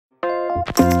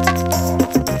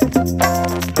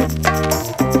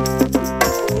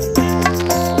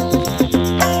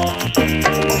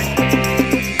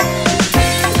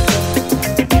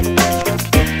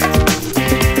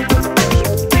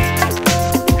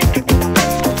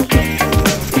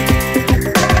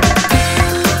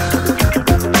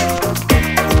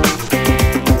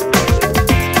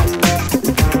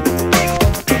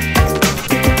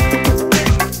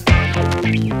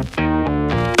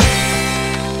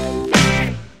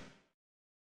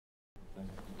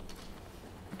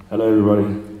Hello everybody,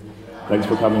 thanks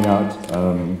for coming out.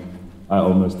 I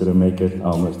almost didn't make it, I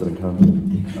almost didn't come.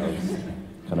 I was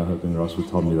kind of hoping Ross would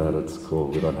tell me that it's cool,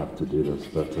 we don't have to do this,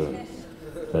 but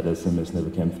that SMS never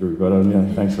came through. But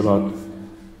yeah, thanks a lot.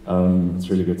 It's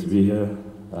really good to be here.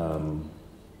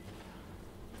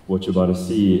 What you're about to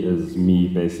see is me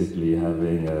basically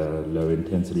having a low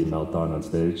intensity meltdown on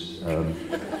stage.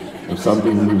 If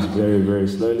something moves very, very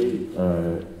slowly,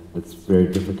 it's very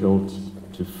difficult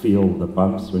to feel the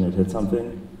bumps when it hits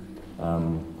something,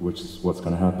 which is what's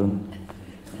going to happen.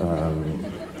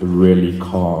 A really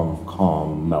calm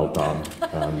meltdown.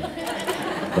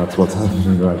 That's what's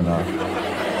happening right now.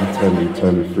 I'm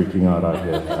totally freaking out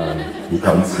here. You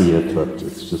can't see it, but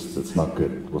it's not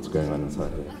good what's going on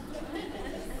inside here.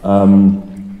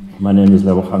 My name is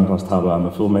Lebogang Rasethaba. I'm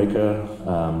a filmmaker.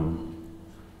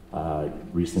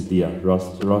 Recently,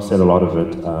 Ross said a lot of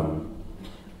it.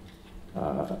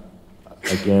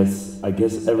 I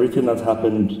guess everything that's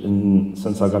happened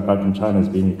since I got back from China has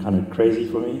been kind of crazy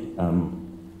for me.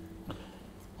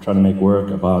 Trying to make work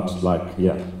about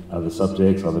other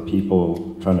subjects, other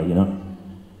people, trying to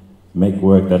make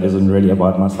work that isn't really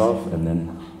about myself, and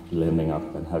then landing up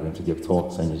and having to give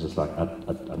talks, and you're just like, I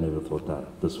never thought that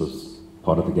this was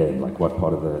part of the game. Like, what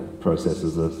part of the process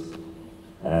is this?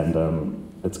 And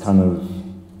it's kind of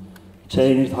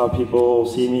changed how people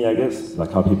see me, I guess.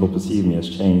 Like, how people perceive me has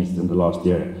changed in the last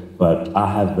year, but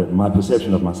my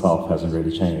perception of myself hasn't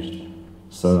really changed.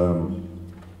 So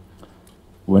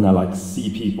when I see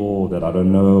people that I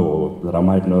don't know or that I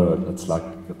might know, it's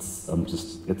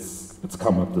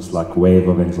come up this wave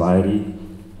of anxiety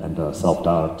and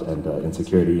self-doubt and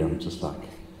insecurity. I'm just like,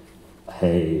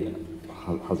 hey,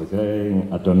 how's it going?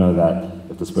 I don't know that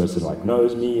if this person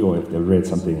knows me or if they've read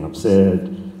something I've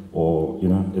said. Or,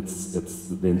 it's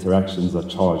the interactions are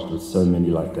charged with so many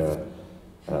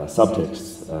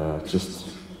subtexts,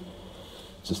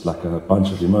 just like a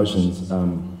bunch of emotions.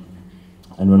 And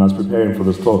when I was preparing for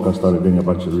this talk, I started doing a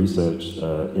bunch of research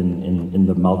in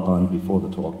the meltdown before the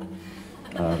talk.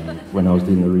 When I was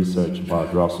doing the research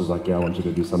about, Ross was like, yeah, I want you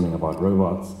to do something about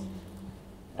robots.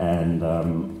 And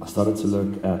I started to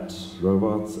look at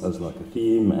robots as a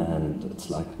theme, and it's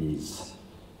these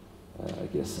I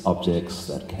guess objects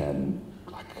that can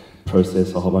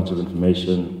process a whole bunch of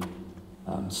information,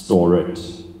 store it,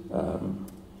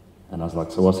 and I was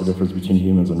like, so what's the difference between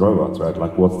humans and robots, right?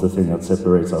 What's the thing that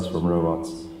separates us from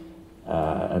robots?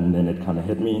 And then it kind of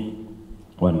hit me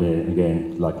one day,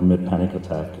 again, mid-panic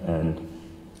attack, and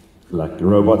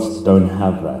robots don't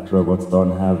have that. Robots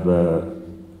don't have the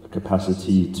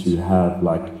capacity to have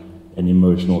an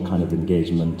emotional kind of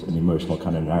engagement, an emotional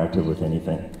kind of narrative with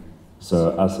anything.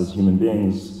 So us as human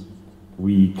beings,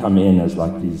 we come in as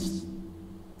these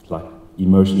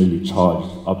emotionally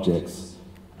charged objects,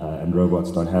 and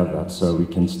robots don't have that. So they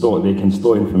can store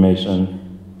information,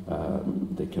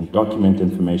 they can document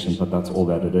information, but that's all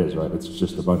that it is, right? It's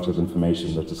just a bunch of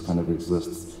information that just kind of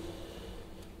exists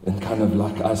in kind of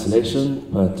isolation,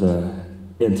 but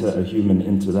enter a human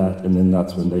into that, and then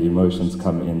that's when the emotions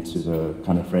come into the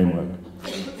kind of framework.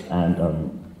 And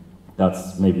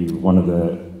that's maybe one of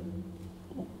the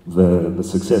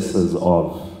successes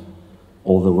of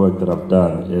all the work that I've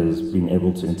done is being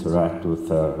able to interact with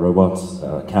robots,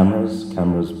 cameras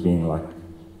being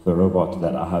the robot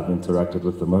that I have interacted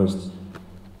with the most.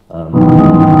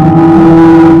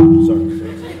 Sorry,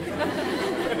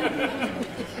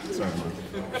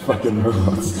 fucking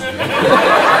robots.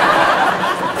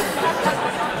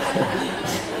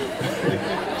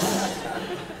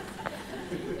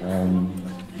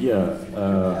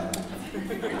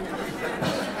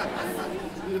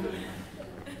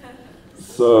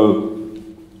 So,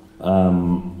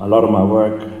 a lot of my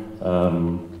work,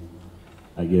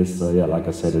 I guess, like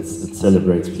I said, it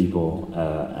celebrates people,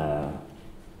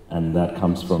 and that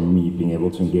comes from me being able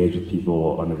to engage with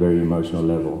people on a very emotional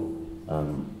level.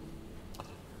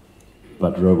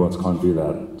 But robots can't do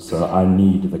that, so I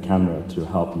need the camera to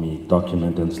help me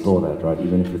document and store that, right?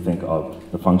 Even if you think of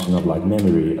the function of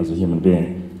memory as a human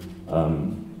being,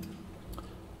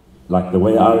 the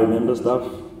way I remember stuff,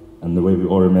 and the way we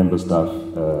all remember stuff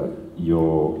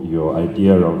your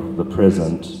idea of the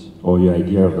present or your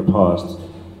idea of the past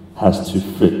has to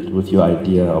fit with your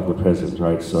idea of the present,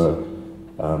 right? So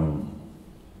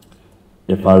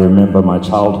if I remember my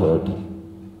childhood,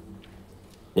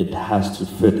 it has to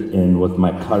fit in with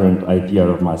my current idea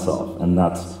of myself. And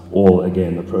that's all,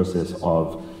 again, the process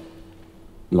of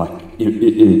like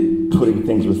putting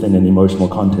things within an emotional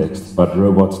context, but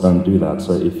robots don't do that.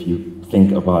 So if you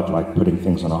think about like putting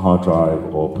things on a hard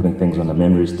drive or putting things on a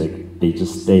memory stick, they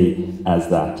just stay as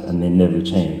that and they never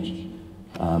change.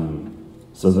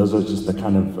 So those are just the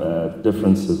kind of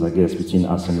differences, I guess, between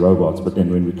us and robots. But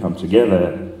then when we come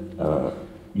together,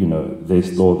 you know, they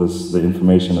store the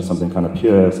information as something kind of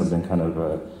pure, something kind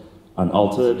of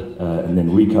unaltered, and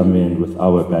then we come in with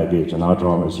our baggage and our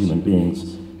drama as human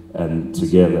beings, and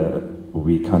together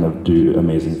we kind of do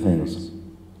amazing things.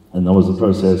 And that was the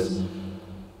process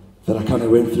that I kind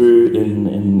of went through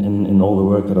in all the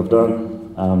work that I've done.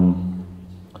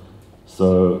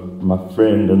 So my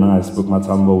friend and I, Spook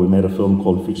Matambo, we made a film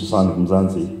called Future Sound of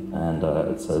Mzansi, and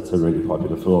it's a really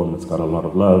popular film. It's got a lot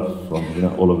of love from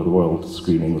all over the world,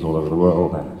 screenings all over the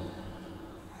world,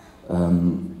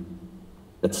 and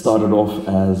it started off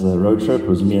as a road trip. It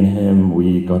was me and him.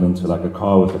 We got into like a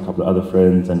car with a couple of other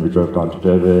friends, and we drove down to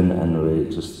Durban, and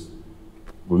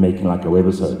we're making like a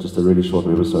webisode, just a really short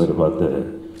webisode about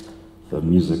the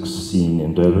music scene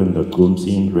in Durban, the Goom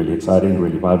scene. Really exciting,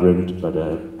 really vibrant, but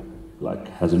like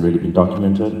hasn't really been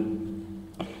documented.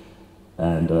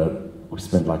 And we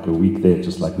spent like a week there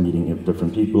just like meeting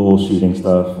different people, shooting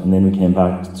stuff, and then we came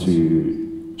back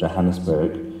to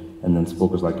Johannesburg, and then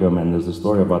Spook was like, yo man, there's a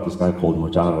story about this guy called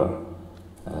Mojava.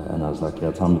 And I was like,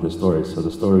 yeah, tell me the story. So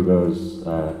the story goes,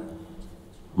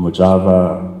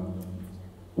 Mojava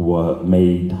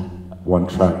made one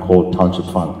track called Township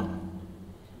Funk,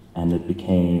 and it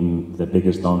became the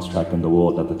biggest dance track in the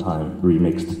world at the time,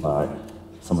 remixed by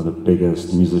some of the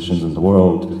biggest musicians in the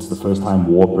world. It's the first time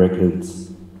Warp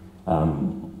Records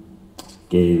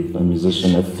gave a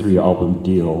musician a 3-album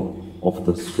deal off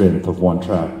the strength of one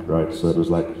track, right? So it was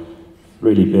like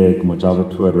really big. Mojava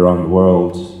toured around the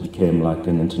world, became like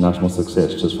an international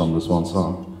success just from this one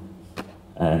song.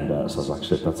 And so I was like,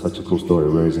 shit, that's such a cool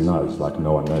story. Where is he now? It's like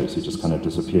no one knows. He just kind of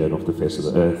disappeared off the face of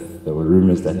the earth. There were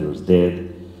rumors that he was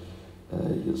dead.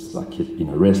 He was like he'd been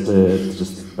arrested.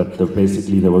 But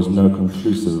basically there was no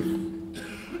conclusive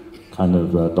kind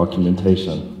of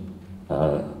documentation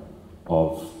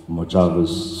of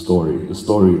Mojava's story. The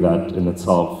story that in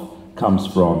itself comes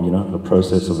from, the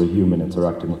process of a human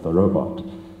interacting with a robot.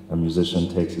 A musician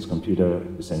takes his computer,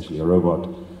 essentially a robot,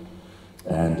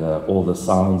 and all the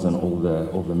sounds and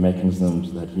all the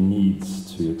mechanisms that he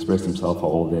needs to express himself are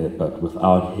all there, but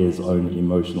without his own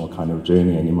emotional kind of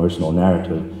journey and emotional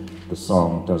narrative, the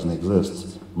song doesn't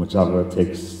exist. Mojava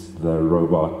takes the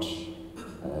robot,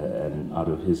 and out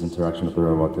of his interaction with the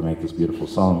robot, they make this beautiful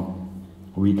song.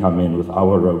 We come in with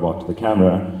our robot, the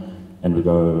camera, and we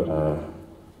go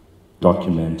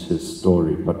document his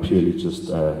story, but purely just,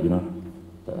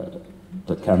 the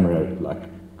camera,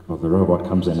 of the robot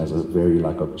comes in as a very,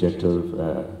 objective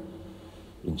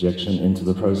injection into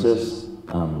the process,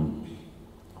 kind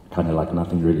of like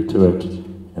nothing really to it.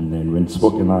 And then when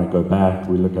Spook and I go back,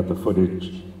 we look at the footage,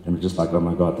 and we're just like, oh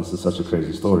my God, this is such a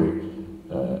crazy story.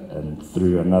 And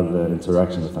through another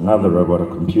interaction with another robot or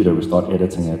computer, we start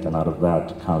editing it, and out of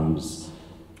that comes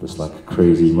this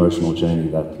crazy emotional journey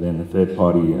that then the third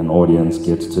party and audience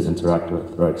gets to interact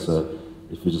with, right? So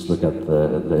if you just look at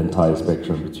the entire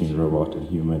spectrum between robot and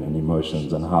human and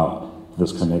emotions, and how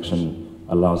this connection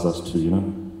allows us to,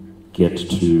 get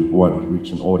to, one,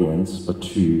 reach an audience, but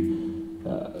two,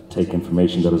 take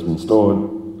information that has been stored,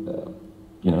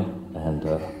 and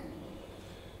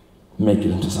make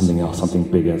it into something else, something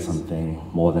bigger, something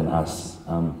more than us.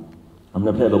 I'm going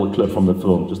to play a little clip from the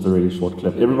film, just a really short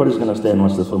clip. Everybody's going to stay and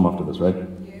watch the film after this, right?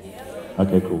 Yes.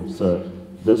 Okay, cool. So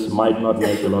this might not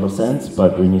make a lot of sense,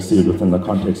 but when you see it within the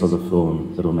context of the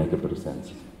film, it'll make a bit of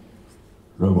sense.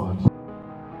 Robot.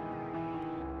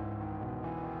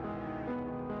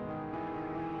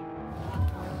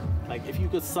 If you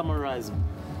could summarize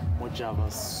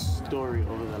Mojava's story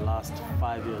over the last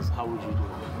 5 years, how would you do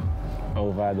it?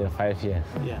 Over the 5 years?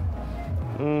 Yeah.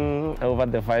 Over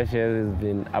the 5 years, it's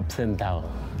been ups and downs.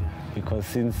 Because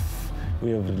since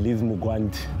we have released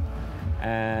Mugwanti,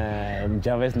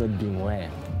 Mojava is not doing well.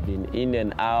 Been in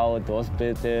and out,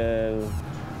 hospital,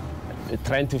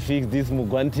 trying to fix this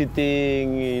Mugwanti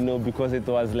thing, because it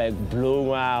was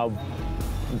blowing up.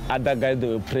 Other guys, they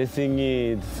were pressing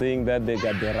it, saying that they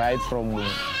got the rights from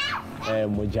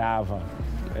Mojava,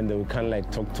 and they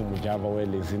can't talk to Mojava while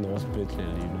he's in hospital,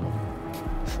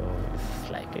 So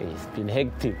it's it's been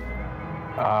hectic.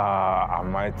 I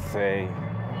might say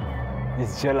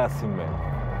it's jealousy,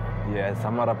 man. Yeah,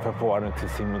 some other people wanted to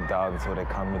see me down, so they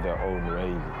come with their own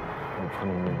way and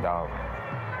putting me down.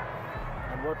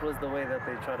 And what was the way that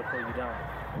they try to pull you down?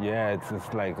 Yeah, it's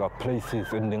just like a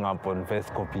places ending up on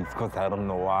best copies because I don't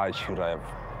know why I should have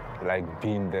like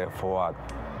been there for what.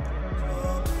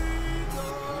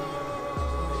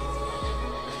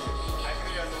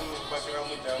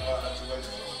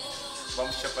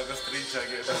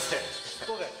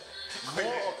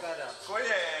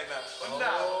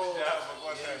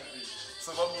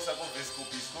 So what means I go best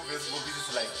copies? Go best copies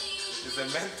is like it's a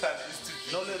mental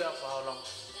institute. No leader for how long?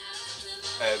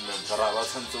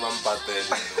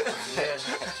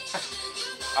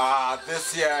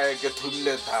 This year I get to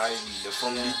the time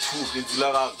from the two into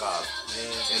Lagaga.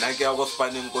 And I get was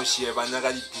spending go share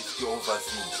Banaga Piski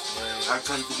overseas. I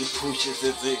can't be pushes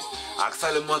it.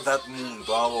 Actually, more that moon,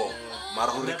 wow.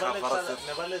 Never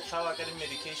let Trawa getting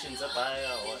medications up by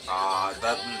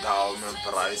that endowment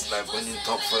price, like when you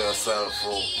talk for yourself,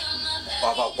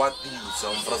 Baba, what is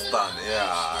some first time?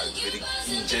 Yeah,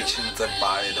 injections and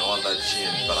buy and all that shit,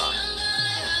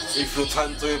 if you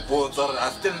turn to a boat, I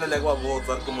still like what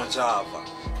water come on chava.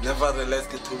 Nevertheless,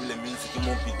 get to the music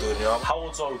more pitoria. How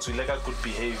old are you? Like a good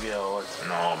behavior or what?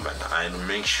 No, man, I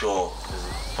make sure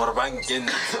for banking.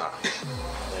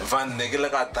 Van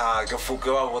Negelata,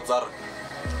 Fuka, what are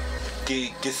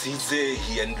Kesize,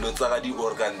 he and Lotari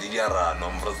organ, the Yara,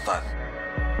 number stand.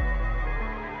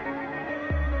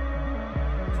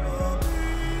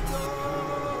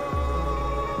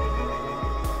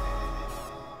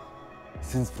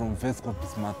 Since from first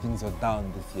copies, my things are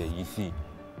down this year, you see.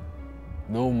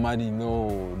 No money,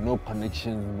 no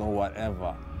connections, no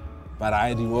whatever. But I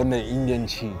really want an Indian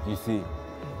chick, you see.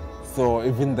 So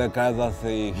even the guys are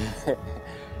saying,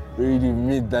 really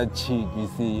meet that chick, you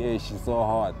see, hey, she's so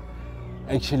hot.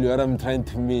 Actually, what I'm trying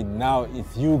to meet now is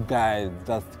you guys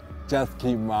that just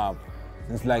came up.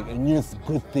 It's like a new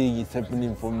good thing is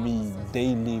happening for me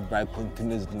daily, by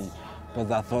continuously.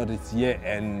 Because I thought it's year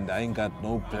end, I ain't got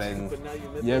no plans. But now you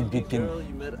met yeah, that girl,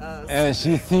 you met us. And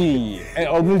she see, and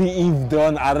only if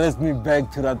don't arrest me back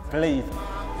to that place.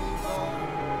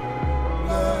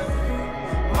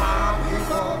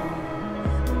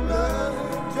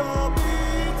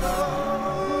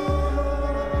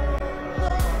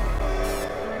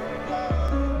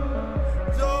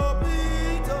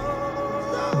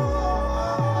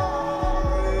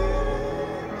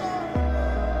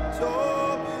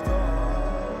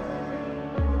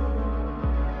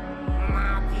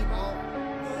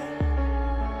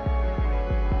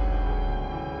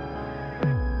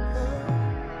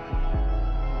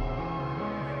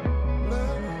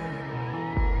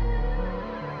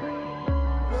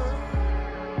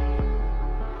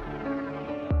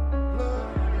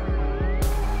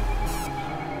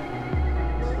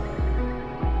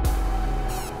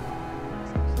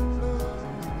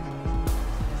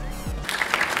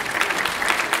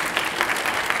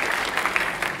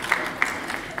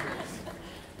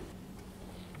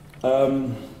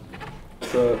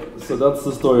 So that's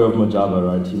the story of Mojava,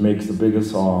 right? He makes the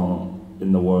biggest song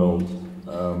in the world.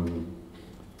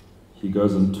 He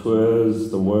goes and tours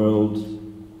the world,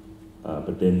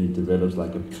 but then he develops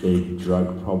like a big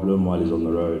drug problem while he's on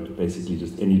the road. Basically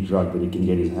just any drug that he can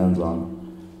get his hands on.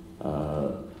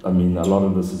 I mean, a lot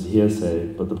of this is hearsay,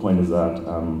 but the point is that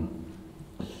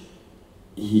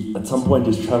he, at some point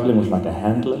he's traveling with like a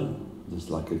handler, just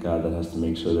like a guy that has to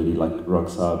make sure that he like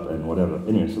rocks up and whatever.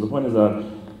 Anyway, so the point is that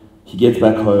he gets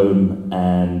back home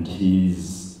and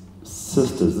his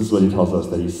sisters, this is what he tells us,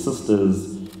 that his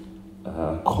sisters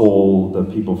call the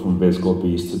people from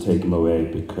Vescorpis to take him away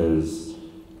because,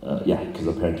 because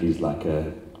apparently he's like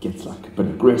gets like a bit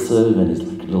aggressive and he's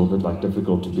like a little bit like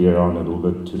difficult to be around, a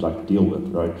little bit to like deal with,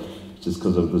 right? Just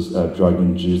because of this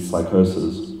drug-induced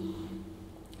psychosis.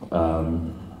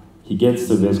 He gets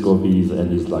to Vescorpis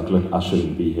and he's like, look, I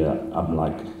shouldn't be here. I'm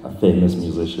like a famous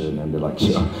musician. And they're like,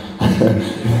 sure.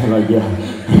 Like,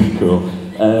 yeah, cool.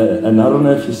 And I don't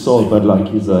know if you saw, but like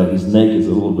his neck is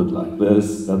a little bit like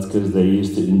this. That's because they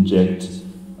used to inject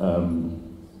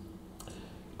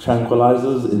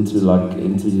tranquilizers into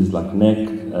his like neck.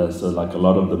 So like a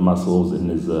lot of the muscles in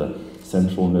his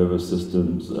central nervous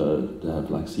systems have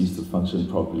like ceased to function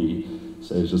properly.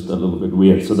 So it's just a little bit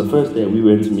weird. So the first day we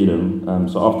went to meet him,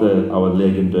 so after our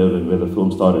leg in Durban where the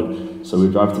film started, so we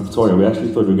drive to Pretoria, we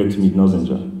actually thought we were going to meet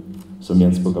Nozinja. So me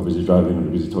and Spook are busy driving and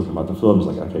we're busy talking about the film. It's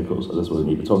like, okay, cool, so this is what we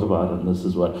need to talk about, and this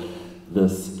is what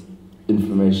this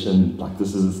information, like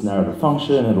this is its narrative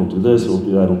function, it'll do this, it'll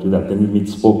do that, it'll do that. Then we meet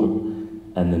Spook,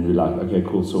 and then we're like, okay,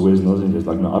 cool, so where's Nozinja? It's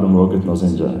like, no, I don't work at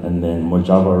Nozinja. And then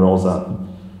Mojava rolls up,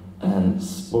 And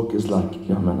Spook is like,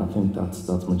 yeah man, I think that's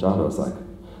Mojava. It's like,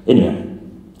 anyway,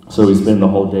 so we spend the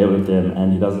whole day with him,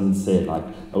 and he doesn't say like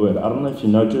a word. I don't know if you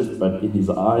noticed, but in his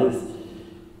eyes,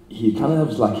 he kind of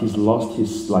has like he's lost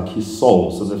his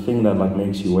soul. So the thing that like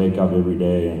makes you wake up every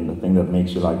day, and the thing that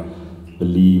makes you like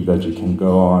believe that you can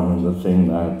go on, and the thing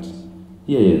that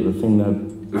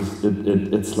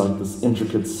it's like this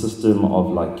intricate system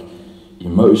of like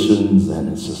emotions,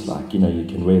 and it's just like, you know, you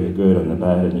can weigh the good and the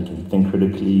bad, and you can think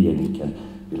critically, and you can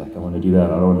be like, I want to do that,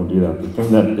 I don't want to do that. The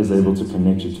thing that is able to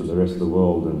connect you to the rest of the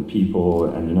world and people,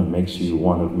 and, you know, makes you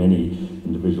one of many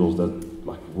individuals that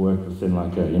like work within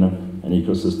like a, you know, an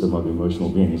ecosystem of emotional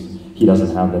beings. He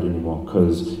doesn't have that anymore,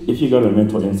 because if you go to a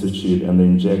mental institute and they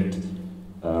inject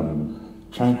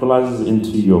tranquilizers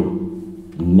into your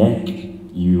neck,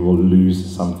 you will lose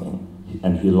something.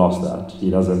 And he lost that. He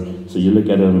doesn't. So you look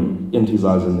at him into his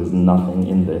eyes, and there's nothing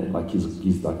in there. Like he's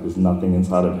like there's nothing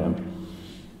inside of him.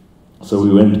 So we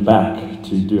went back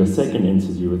to do a second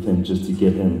interview with him, just to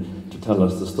get him to tell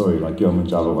us the story. Like, yo,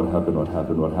 Mojava, what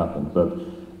happened? But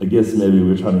I guess maybe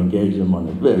we're trying to engage him on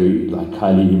a very like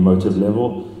highly emotive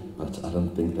level. But I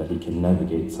don't think that he can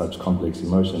navigate such complex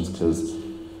emotions, because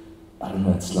I don't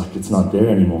know. It's like it's not there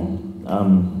anymore.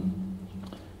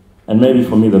 And maybe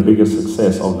for me, the biggest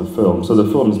success of the film, so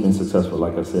the film has been successful,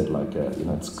 like I said, like, you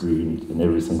know, it's screened in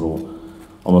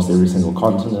almost every single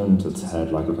continent. We've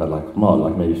had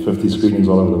like maybe 50 screenings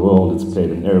all over the world. It's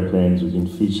played in airplanes. We've been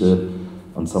featured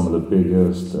on some of the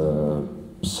biggest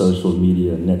social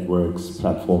media networks,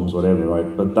 platforms, whatever,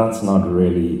 right? But that's not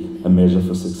really a measure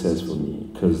for success for me,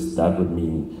 because that would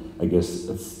mean, I guess,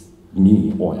 it's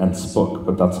me and Spook,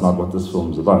 but that's not what this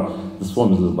film is about. This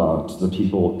film is about the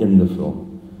people in the film.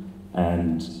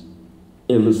 And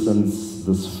ever since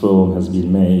this film has been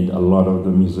made, a lot of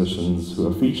the musicians who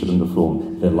are featured in the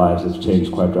film, their lives have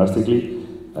changed quite drastically.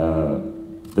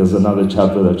 There's another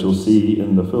chapter that you'll see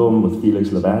in the film with Felix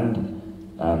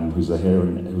Leband, who's a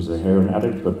heroin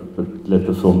addict, but let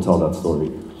the film tell that story.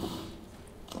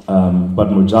 But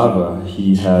Mojava,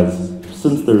 he has,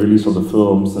 since the release of the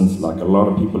film, since like a lot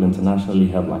of people internationally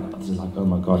have like, oh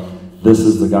my God, this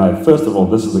is the guy. First of all,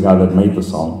 this is the guy that made the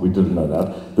song. We didn't know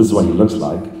that. This is what he looks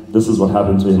like. This is what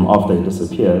happened to him after he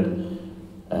disappeared.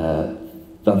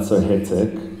 That's so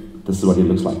hectic. This is what he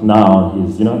looks like now.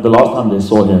 He's, you know, the last time they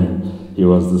saw him, he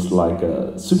was this like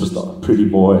a superstar, pretty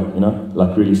boy, you know,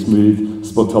 like really smooth.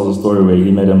 Spook tells a story where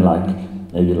he met him like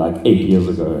maybe like 8 years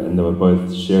ago, and they were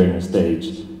both sharing a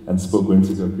stage. And Spook went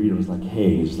to go greet him. He was like,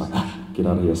 hey, and he's like, get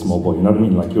out of here, small boy. You know what I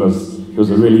mean? Like he was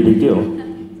a really big deal.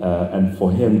 And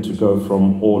for him to go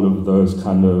from all of those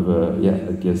kind of,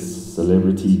 I guess,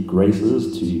 celebrity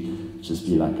graces to just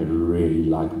be like a really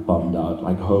like bummed out,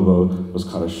 like hobo, was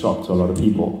kind of shocked to a lot of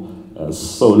people.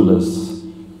 Soulless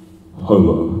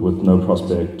hobo with no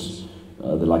prospect.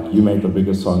 They're like, you made the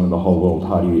biggest song in the whole world.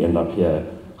 How do you end up here?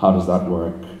 How does that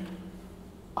work?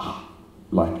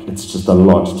 Like, it's just a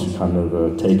lot to kind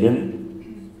of take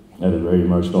in at a very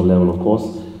emotional level, of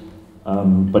course.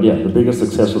 But yeah, the biggest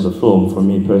success of the film for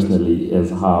me personally is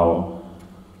how,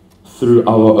 through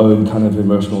our own kind of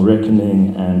emotional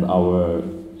reckoning and our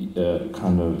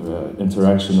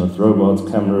interaction with robots,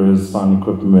 cameras, sound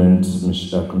equipment,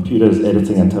 computers,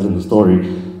 editing and telling the story,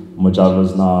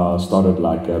 Mojava's now started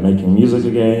like making music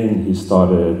again. He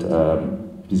started,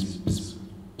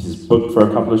 he's booked for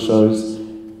a couple of shows.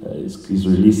 He's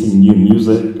releasing new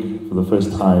music for the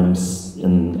first time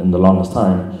in the longest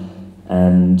time.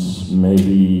 And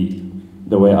maybe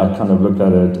the way I kind of looked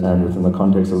at it, and within the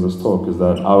context of this talk, is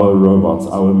that our robots,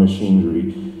 our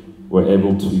machinery, were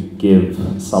able to give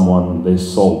someone their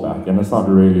soul back. And it's not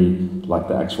really like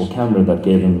the actual camera that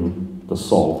gave him the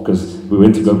soul, because we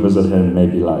went to go visit him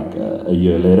maybe like a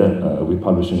year later. We're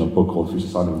publishing a book called Future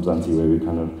Sound of Mzansi, where we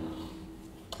kind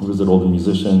of visit all the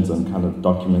musicians and kind of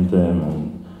document them,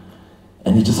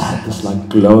 and he just had this like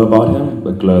glow about him,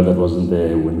 a glow that wasn't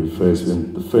there when we first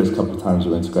went. The first couple of times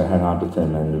we went to go hang out with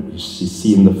him, and he's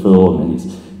seen the film, and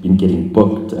he's been getting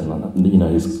booked, and you know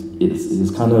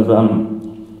his kind of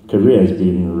career has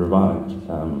been revived,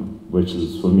 which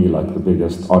is for me like the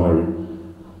biggest honor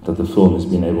that the film has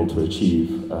been able to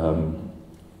achieve,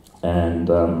 and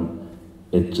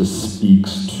it just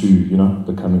speaks to, you know,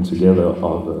 the coming together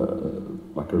of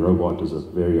like a robot is a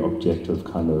very objective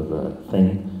kind of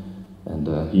thing. And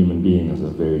a human being is a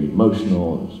very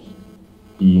emotional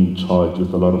being, charged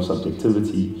with a lot of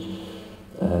subjectivity,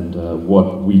 and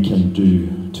what we can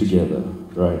do together,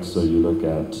 right? So you look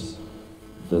at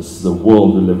the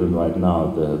world we live in right now,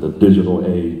 the digital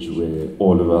age, where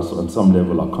all of us on some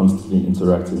level are constantly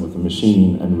interacting with a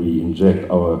machine, and we inject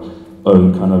our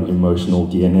own kind of emotional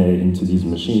DNA into these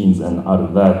machines, and out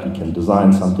of that you can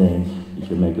design something, you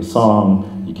can make a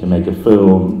song, you can make a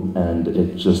film, and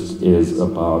it just is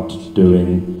about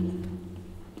doing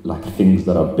like things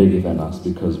that are bigger than us,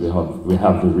 because we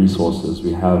have the resources,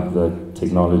 we have the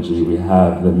technology, we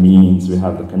have the means, we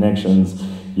have the connections.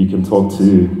 You can talk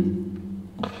to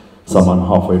someone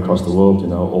halfway across the world, you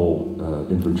know, all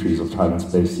inventories of time and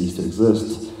space cease to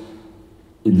exist.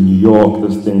 In New York,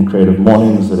 this thing,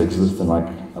 CreativeMornings, that exists in like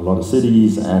a lot of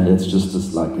cities, and it's just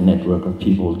this like network of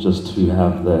people just who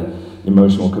have the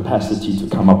emotional capacity to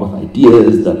come up with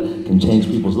ideas that can change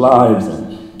people's lives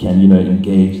and can, you know,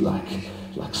 engage like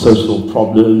social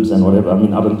problems and whatever. I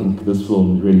mean, I don't think this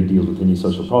film really deals with any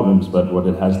social problems, but what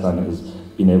it has done is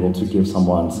been able to give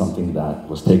someone something that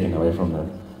was taken away from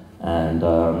them. And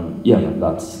yeah,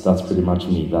 that's pretty much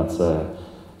me. That's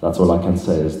all I can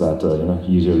say, is that you know,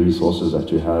 use your resources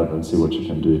that you have and see what you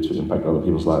can do to impact other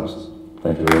people's lives.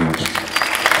 Thank you very much.